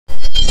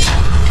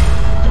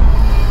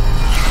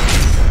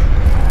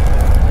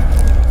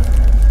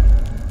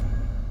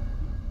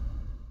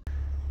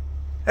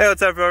Hey,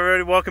 what's up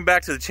everybody? Welcome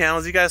back to the channel.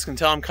 As you guys can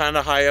tell, I'm kind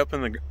of high up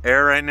in the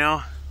air right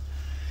now.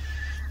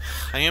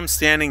 I am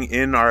standing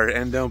in our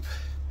end dump,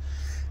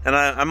 and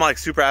I'm like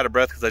super out of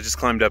breath because I just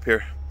climbed up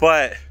here.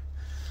 But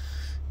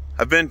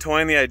I've been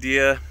toying the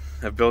idea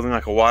of building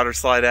like a water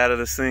slide out of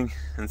this thing.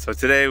 And so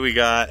today we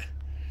got a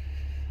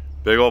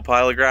big old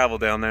pile of gravel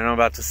down there, and I'm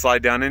about to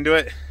slide down into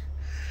it.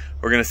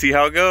 We're gonna see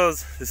how it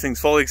goes. This thing's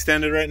fully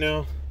extended right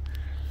now.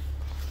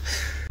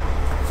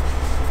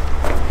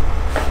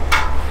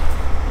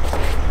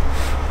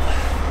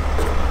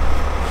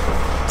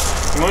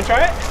 You wanna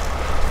try it?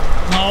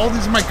 No,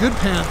 these are my good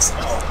pants.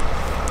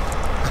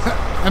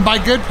 Oh. And by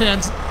good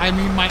pants, I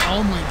mean my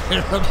only pair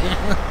of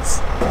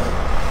pants.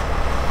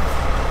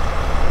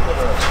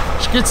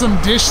 Should get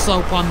some dish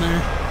soap on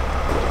there.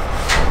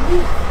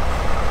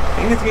 I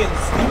think it's getting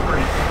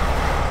slippery.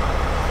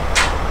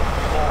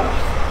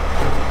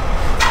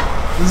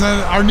 Is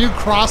that our new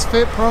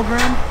CrossFit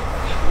program?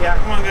 Yeah,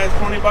 come on guys,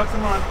 $20 a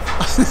month.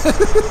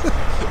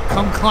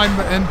 Come climb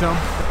the end dump.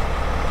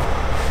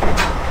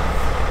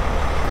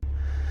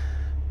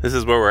 This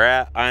is where we're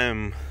at. I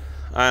am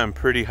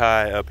pretty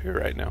high up here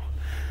right now.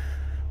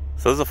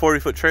 So this is a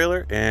 40-foot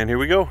trailer, and here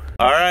we go.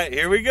 All right,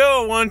 here we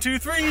go. 1, 2,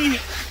 3.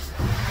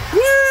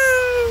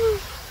 Woo!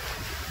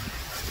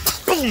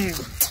 Boom!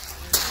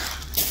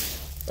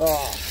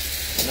 Oh,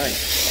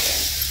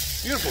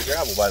 nice. Beautiful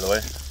gravel, by the way.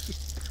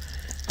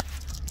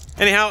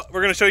 Anyhow,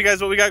 we're gonna show you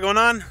guys what we got going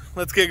on.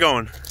 Let's get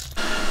going.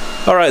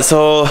 All right,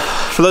 so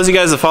for those of you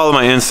guys that follow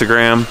my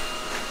Instagram,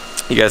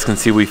 you guys can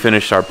see we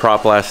finished our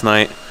prop last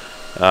night.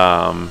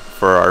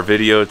 For our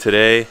video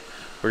today,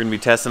 we're gonna be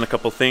testing a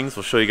couple things.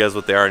 We'll show you guys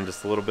what they are in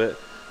just a little bit.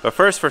 But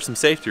first, for some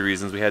safety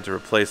reasons, we had to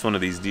replace one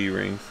of these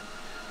D-rings.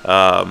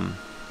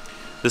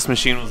 This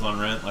machine was on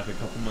rent like a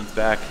couple months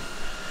back,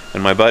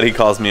 and my buddy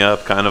calls me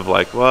up kind of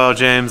like, well,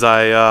 James,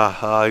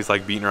 he's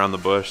like beating around the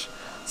bush.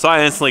 So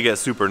I instantly get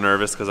super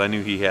nervous because I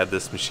knew he had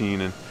this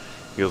machine, and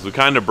he goes, we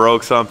kind of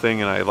broke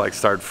something, and I like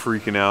started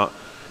freaking out.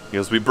 He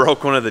goes, we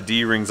broke one of the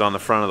D-rings on the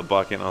front of the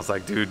bucket, and I was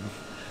like, dude,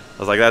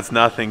 that's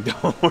nothing,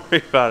 don't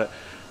worry about it.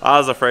 I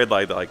was afraid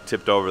like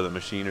tipped over the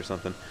machine or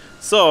something.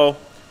 So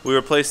we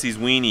replaced these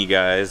weenie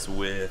guys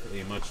with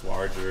a much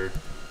larger,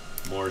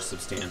 more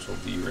substantial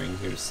D-ring.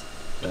 Here's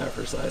that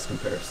for size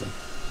comparison.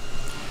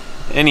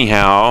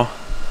 Anyhow,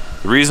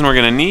 the reason we're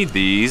gonna need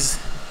these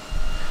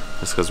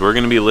is because we're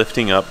gonna be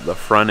lifting up the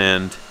front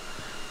end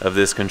of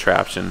this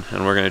contraption,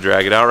 and we're gonna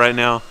drag it out right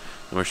now,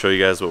 and we'll show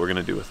you guys what we're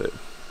gonna do with it.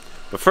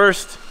 But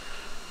first,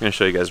 I'm gonna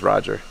show you guys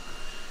Roger.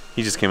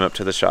 He just came up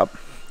to the shop.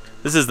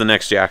 This is the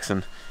next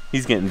Jackson.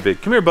 He's getting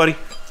big. Come here, buddy.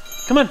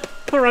 Come on.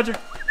 Come on, Roger.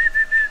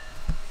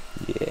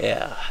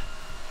 Yeah.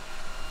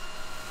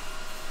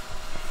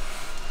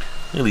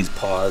 Look at these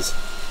paws.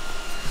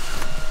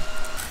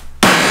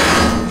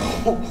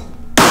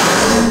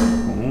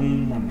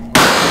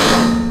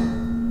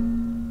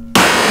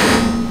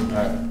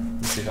 Alright,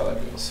 let's see how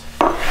that goes.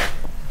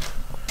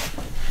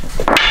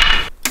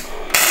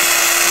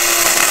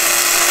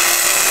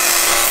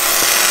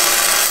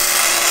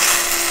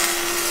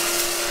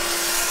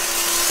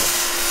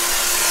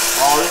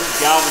 Oh, this is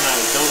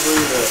galvanized. Don't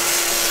believe it.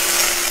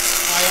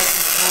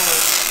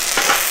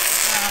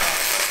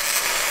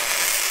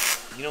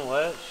 You know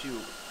what?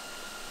 Shoot.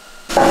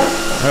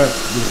 Alright,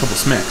 do a couple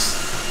smacks.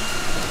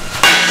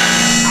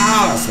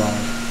 Ah, that's loud.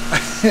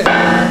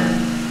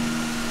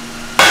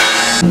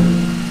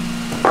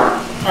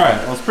 Alright,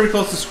 well, it's pretty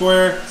close to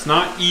square. It's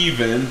not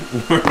even.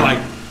 We're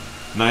like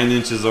 9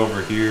 inches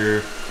over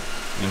here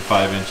and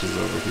 5 inches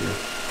over here.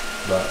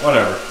 But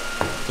whatever.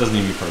 Doesn't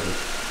need to be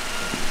perfect.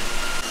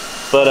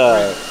 But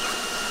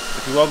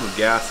if you weld with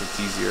gas, it's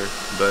easier.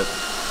 But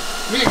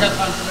We ain't got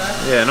time for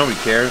that. yeah, nobody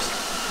cares.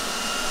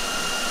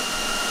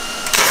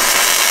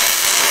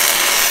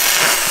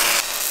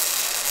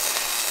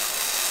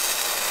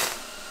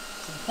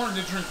 It's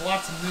important to drink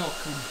lots of milk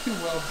when you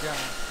weld gas.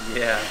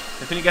 Yeah.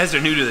 If any guys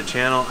are new to the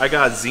channel, I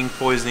got zinc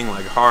poisoning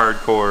like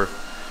hardcore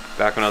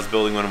back when I was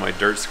building one of my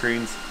dirt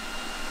screens,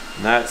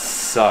 and that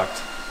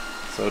sucked.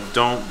 So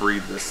don't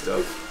breathe this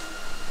stuff.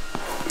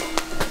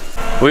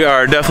 We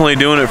are definitely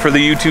doing it for the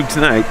YouTube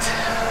tonight.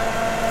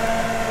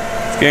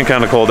 It's getting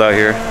kind of cold out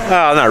here.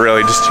 Oh, not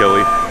really, just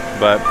chilly.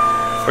 But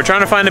we're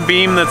trying to find a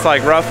beam that's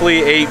like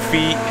roughly 8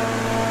 feet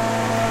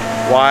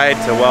wide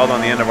to weld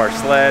on the end of our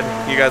sled.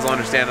 You guys will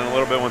understand in a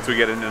little bit once we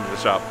get it into the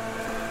shop.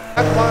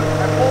 I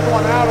pulled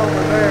one out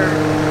over there.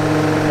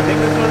 I think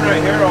this one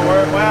right here will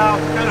work. Well,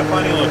 kind of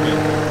funny looking.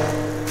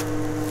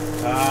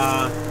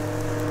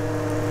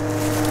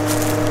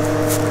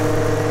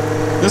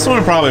 This one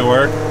will probably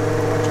work.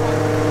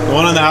 The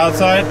one on the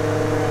outside?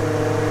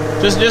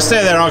 Just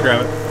stay there, I'll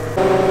grab it.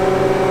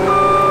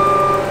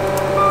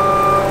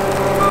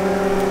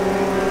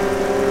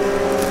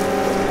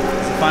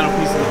 It's the final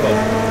piece of the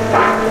puzzle.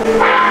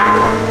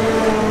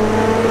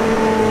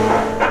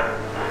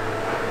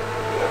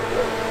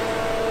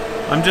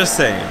 I'm just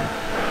saying,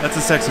 that's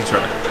a sexy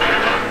truck.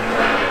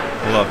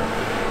 I love it.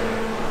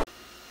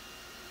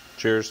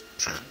 Cheers.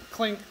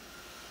 Clink.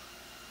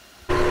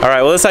 All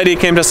right, well, this idea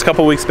came just a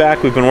couple weeks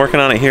back. We've been working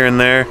on it here and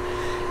there.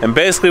 And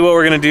basically what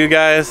we're gonna do,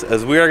 guys,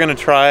 is we are gonna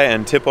try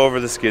and tip over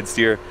the skid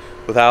steer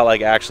without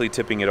like actually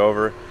tipping it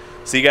over,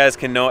 so you guys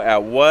can know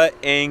at what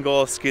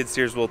angle skid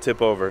steers will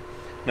tip over.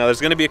 Now there's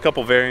gonna be a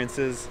couple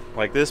variances.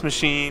 Like this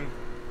machine,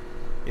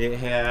 it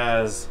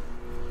has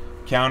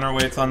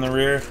counterweights on the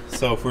rear,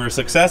 so if we were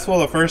successful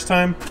the first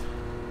time,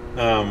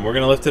 we're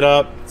gonna lift it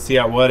up, see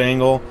at what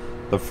angle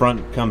the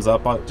front comes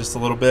up just a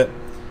little bit,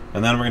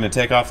 and then we're gonna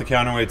take off the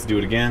counterweights, do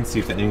it again, see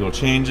if the angle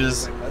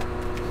changes.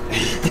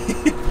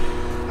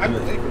 I'm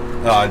leaving.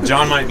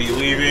 John might be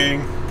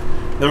leaving.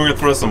 Then we're gonna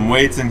throw some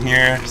weights in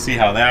here, see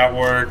how that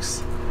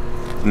works.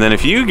 And then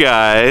if you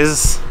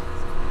guys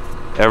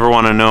ever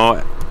wanna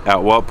know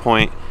at what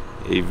point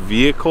a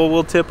vehicle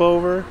will tip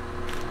over,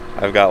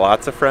 I've got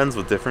lots of friends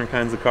with different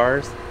kinds of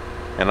cars,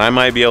 and I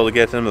might be able to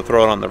get them to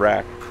throw it on the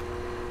rack.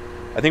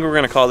 I think we're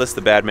gonna call this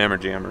the Bad Mammer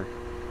Jammer,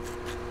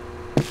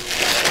 in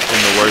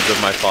the words of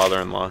my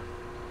father-in-law.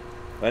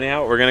 But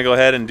anyhow, we're gonna go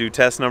ahead and do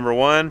test number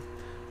 1.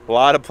 A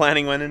lot of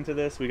planning went into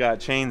this. We got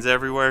chains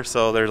everywhere,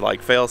 so there's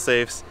like fail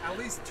safes. At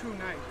least 2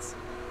 nights.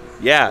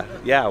 Yeah,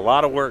 a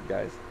lot of work,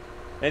 guys.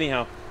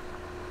 Anyhow,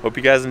 hope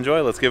you guys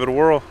enjoy. Let's give it a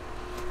whirl.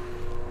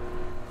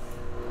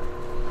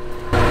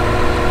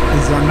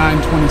 This is our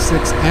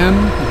 926M,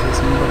 in case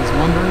anybody's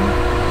wondering.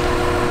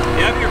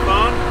 You have your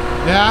phone?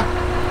 Yeah.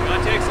 You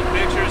want to take some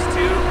pictures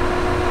too?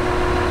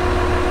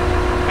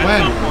 At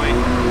When? some point.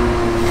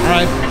 All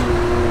right.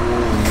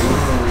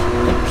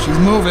 She's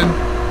moving.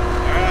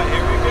 Alright,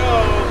 here we go.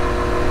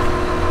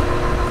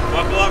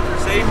 Buckle up for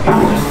safety.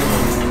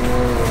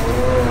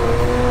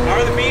 How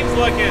are the beams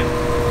looking?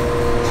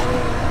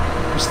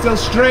 We're still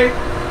straight.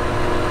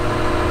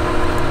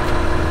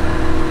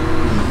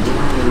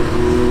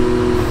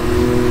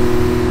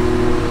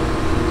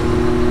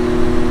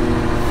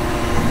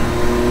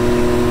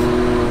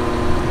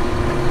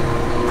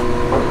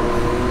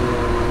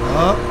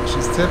 Oh,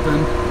 she's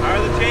tipping. How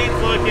are the chains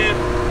looking?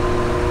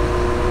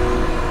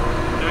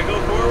 Can I go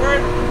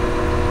forward?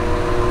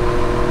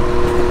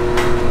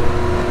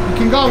 You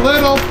can go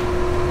little.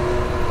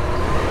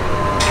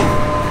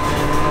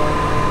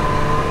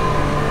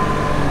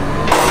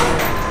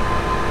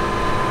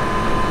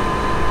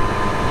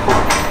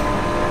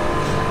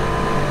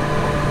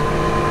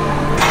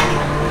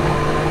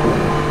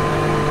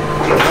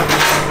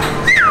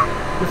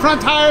 Your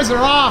front tires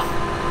are off.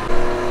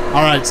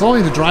 All right, so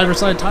only the driver's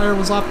side tire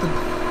was off the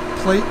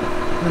plate.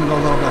 I'm gonna go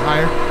a little bit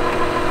higher.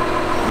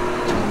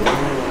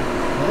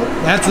 Oh,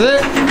 that's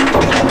it.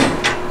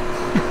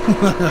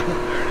 There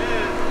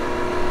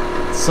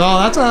it is. So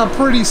that's a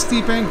pretty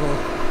steep angle.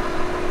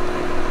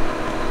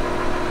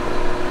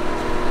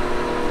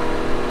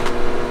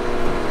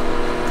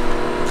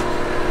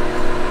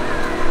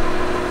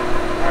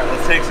 Alright,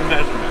 let's take some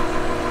measurements.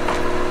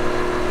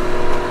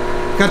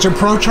 Got your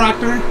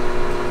protractor?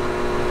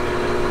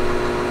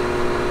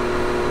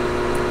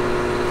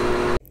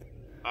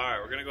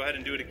 Go ahead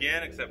and do it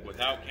again, except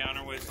without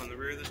counterweights on the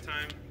rear this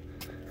time.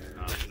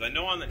 Because I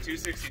know on the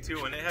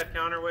 262, when it had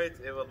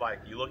counterweights, it would like,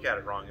 you look at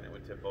it wrong and it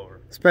would tip over.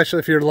 Especially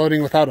if you're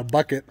loading without a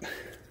bucket.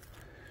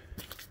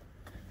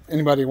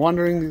 Anybody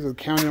wondering, these are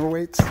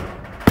counterweights.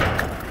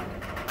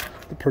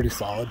 They're pretty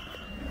solid.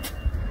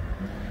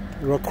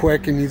 Real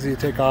quick and easy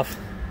to take off.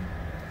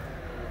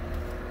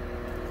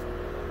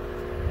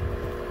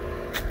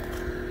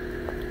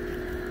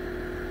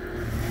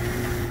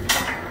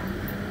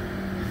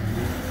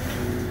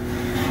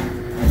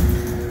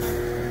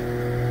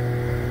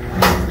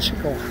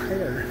 Should go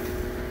higher.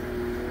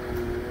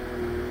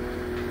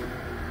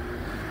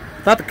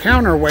 Without the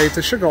counterweights,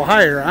 it should go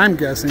higher, I'm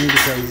guessing,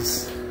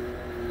 because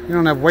you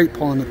don't have weight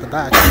pulling at the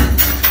back.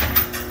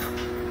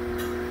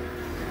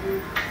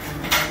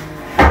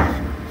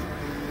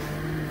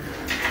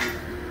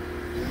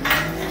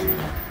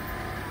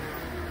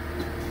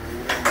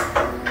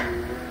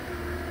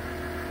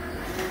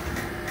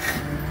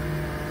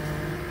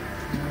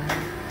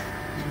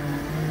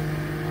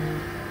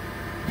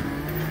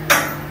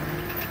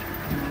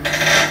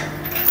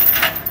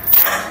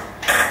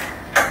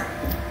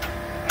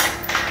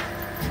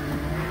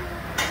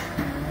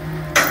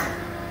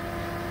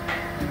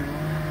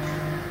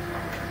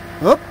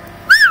 Oh.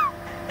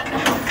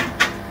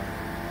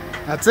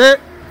 That's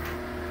it.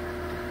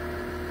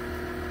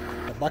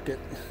 A bucket.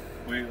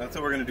 That's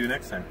what we're going to do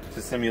next time.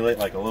 To simulate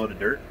like a load of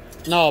dirt.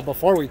 No,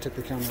 before we took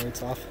the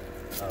counterweights off.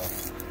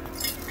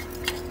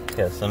 Oh.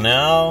 Okay, so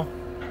now...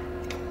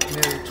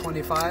 Maybe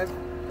 25?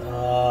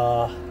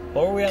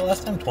 what were we at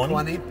last time? 20?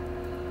 20.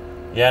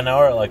 Yeah, now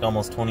we're at like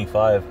almost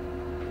 25.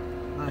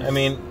 Nice. I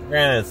mean,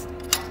 granted, it's,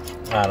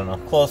 I don't know,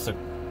 close to,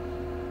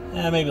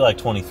 maybe like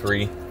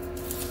 23.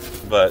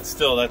 But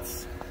still,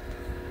 that's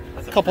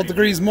a couple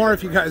degrees more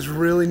if you guys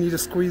really need to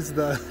squeeze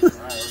the... Alright,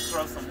 let's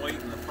throw some weight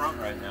in the front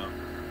right now.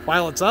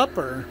 While it's up,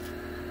 or?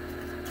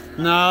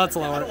 No, it's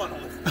lower. I don't want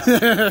to lift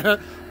it up.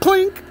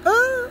 Clink!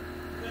 Alright,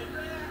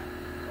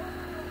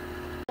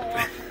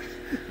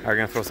 we're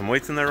going to throw some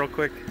weights in there real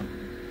quick.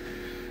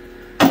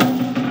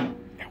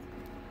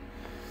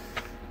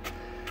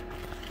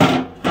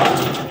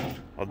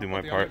 I'll do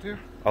my part.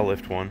 I'll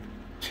lift one.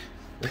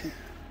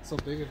 so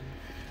big of you.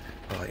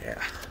 Oh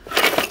yeah.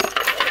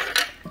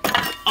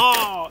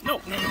 Oh no!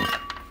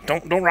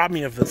 Don't rob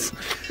me of this.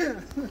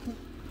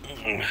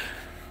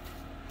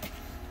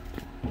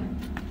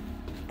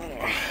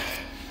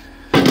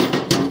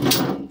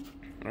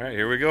 All right,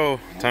 here we go.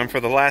 Time for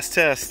the last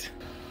test.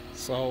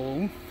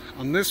 So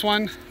on this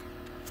one,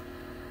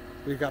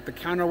 we got the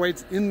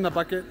counterweights in the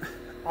bucket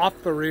off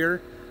the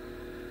rear,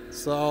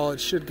 so it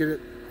should get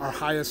it our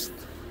highest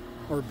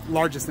or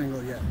largest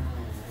angle yet.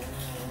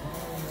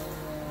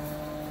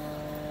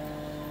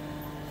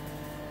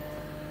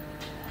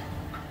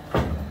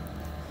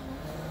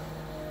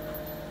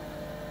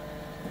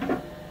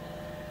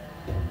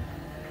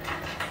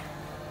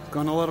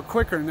 Going a little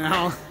quicker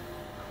now.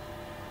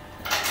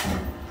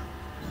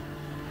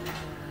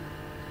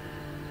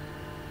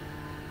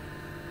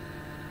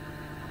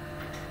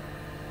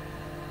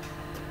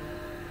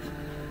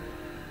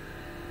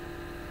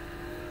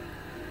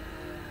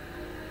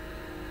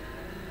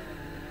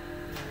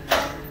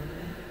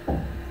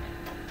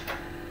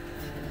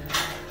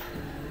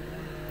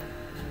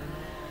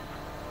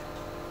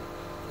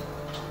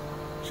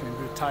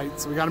 Chains are tight,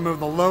 so we got to move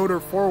the loader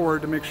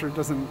forward to make sure it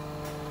doesn't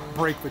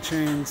break the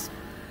chains.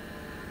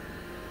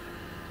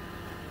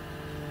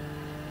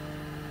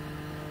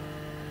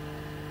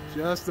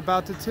 Just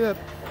about to tip.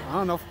 I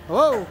don't know.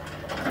 Whoa!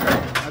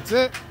 That's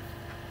it.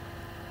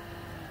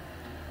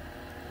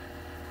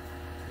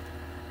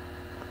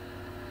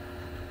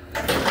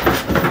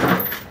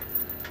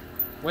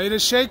 Way to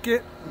shake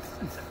it.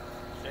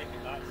 Shake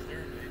it, not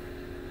stir, baby.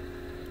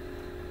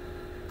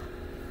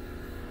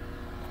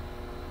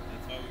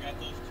 That's why we got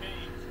those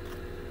chains.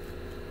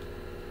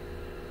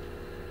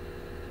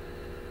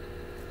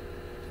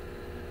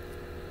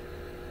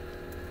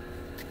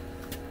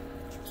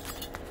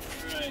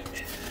 Alright,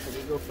 so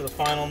we go for the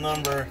final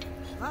number.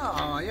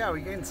 Oh, yeah,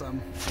 we gained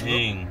some.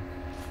 Dang.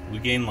 We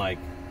gained like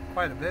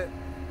Quite a bit.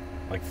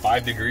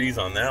 5 degrees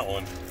on that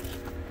one.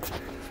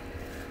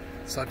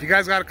 So if you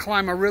guys got to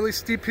climb a really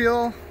steep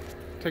hill,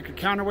 take your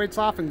counterweights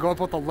off and go up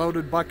with a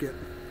loaded bucket.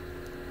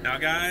 Now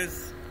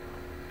guys,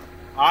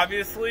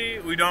 obviously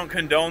we don't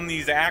condone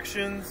these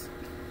actions,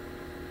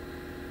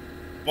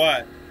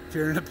 but If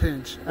you're in a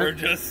pinch. we're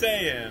just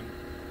saying.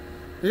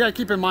 You got to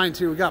keep in mind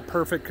too, we got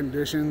perfect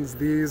conditions.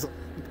 These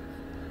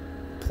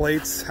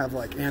plates have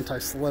like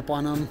anti-slip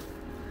on them.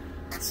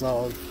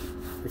 So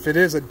if it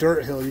is a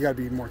dirt hill, you got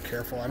to be more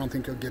careful. I don't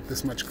think you'll get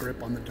this much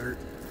grip on the dirt.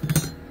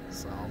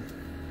 So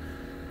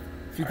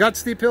if you got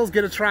steep hills,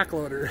 get a track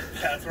loader.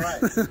 That's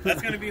right.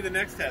 That's going to be the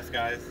next test,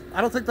 guys.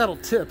 I don't think that'll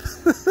tip.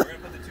 We're going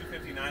to put the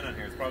 259 on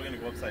here. It's probably going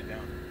to go upside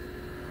down.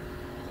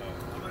 So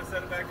I'm going to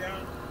set it back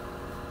down.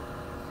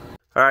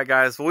 All right,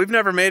 guys. Well, we've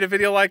never made a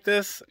video like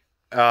this.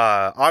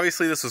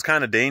 Obviously, this was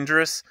kind of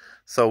dangerous.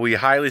 So we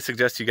highly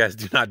suggest you guys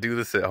do not do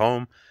this at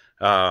home.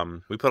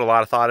 We put a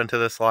lot of thought into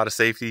this, a lot of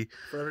safety.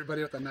 For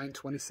everybody with a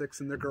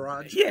 926 in their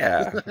garage.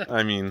 Yeah.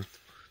 I mean,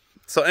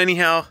 so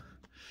anyhow,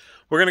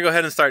 we're going to go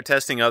ahead and start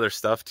testing other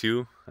stuff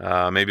too.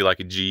 Maybe like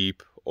a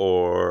Jeep,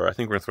 or I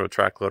think we're going to throw a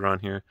track loader on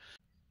here.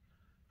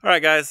 All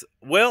right, guys.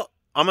 Well,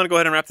 I'm going to go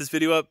ahead and wrap this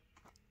video up.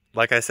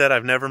 Like I said,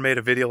 I've never made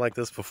a video like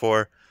this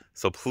before.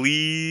 So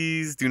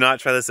please do not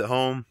try this at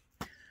home.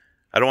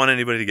 I don't want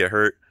anybody to get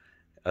hurt.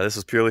 This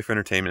was purely for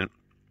entertainment.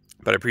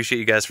 But I appreciate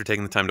you guys for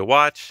taking the time to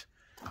watch.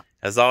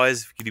 As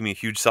always, if you could do me a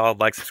huge solid,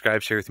 like,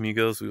 subscribe, share with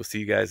amigos. We will see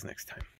you guys next time.